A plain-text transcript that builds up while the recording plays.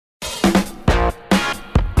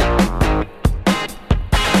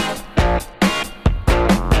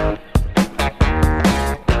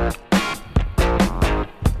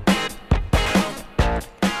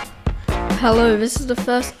Hello, this is the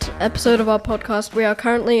first episode of our podcast. We are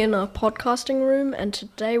currently in our podcasting room, and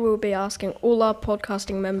today we will be asking all our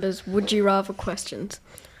podcasting members would you rather questions.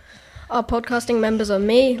 Our podcasting members are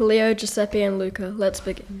me, Leo, Giuseppe and Luca. Let's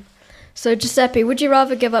begin. So Giuseppe, would you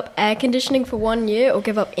rather give up air conditioning for 1 year or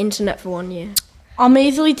give up internet for 1 year? I'm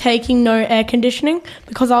easily taking no air conditioning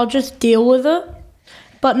because I'll just deal with it.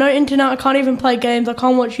 But no internet, I can't even play games, I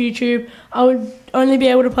can't watch YouTube. I would only be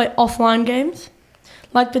able to play offline games,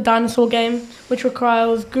 like the dinosaur game, which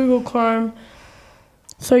requires Google Chrome,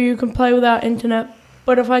 so you can play without internet.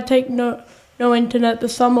 But if I take no internet, the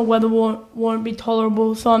summer weather won't be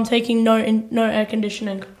tolerable, so I'm taking no air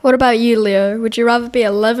conditioning. What about you, Leo? Would you rather be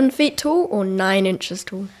 11 feet tall or 9 inches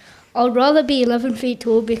tall? I would rather be 11 feet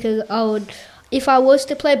tall because if I was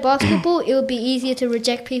to play basketball, it would be easier to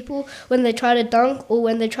reject people when they try to dunk or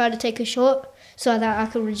when they try to take a shot so that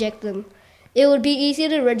I could reject them. It would be easier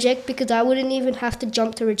to reject because I wouldn't even have to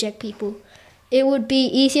jump to reject people. It would be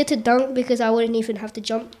easier to dunk because I wouldn't even have to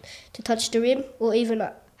jump to touch the rim or even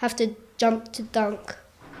have to jump to dunk.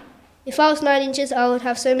 If I was 9 inches, I would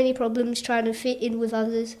have so many problems trying to fit in with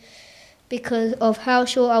others because of how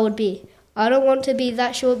short I would be. I don't want to be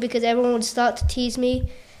that short because everyone would start to tease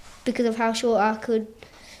me because of how short I could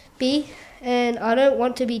be, and I don't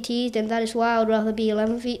want to be teased, and that is why I would rather be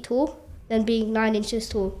 11 feet tall than being 9 inches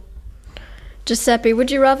tall. Giuseppe,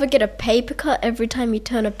 would you rather get a paper cut every time you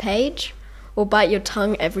turn a page or bite your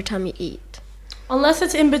tongue every time you eat? Unless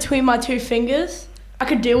it's in between my two fingers, I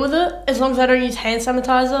could deal with it as long as I don't use hand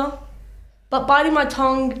sanitizer. But biting my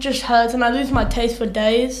tongue just hurts and I lose my taste for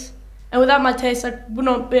days. And without my taste, I would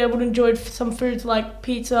not be able to enjoy some foods like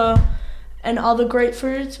pizza and other great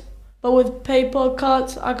foods. But with paper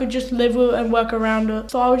cuts, I could just live with it and work around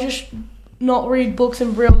it. So I would just not read books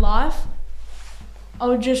in real life. I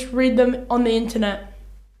would just read them on the internet.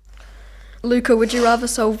 Luca, would you rather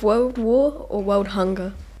solve world war or world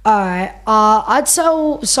hunger? Alright, I'd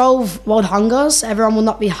solve world hunger so everyone will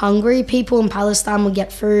not be hungry. People in Palestine will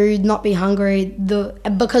get food, not be hungry.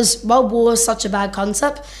 Because world war is such a bad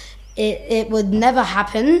concept, it would never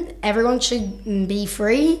happen. Everyone should be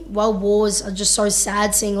free. World wars are just so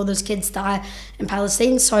sad seeing all those kids die in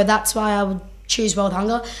Palestine, so that's why I would choose world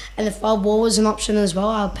hunger. And if world war was an option as well,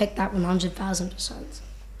 I'll pick that 100,000%.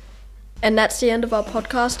 And that's the end of our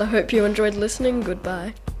podcast. I hope you enjoyed listening.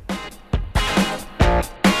 Goodbye.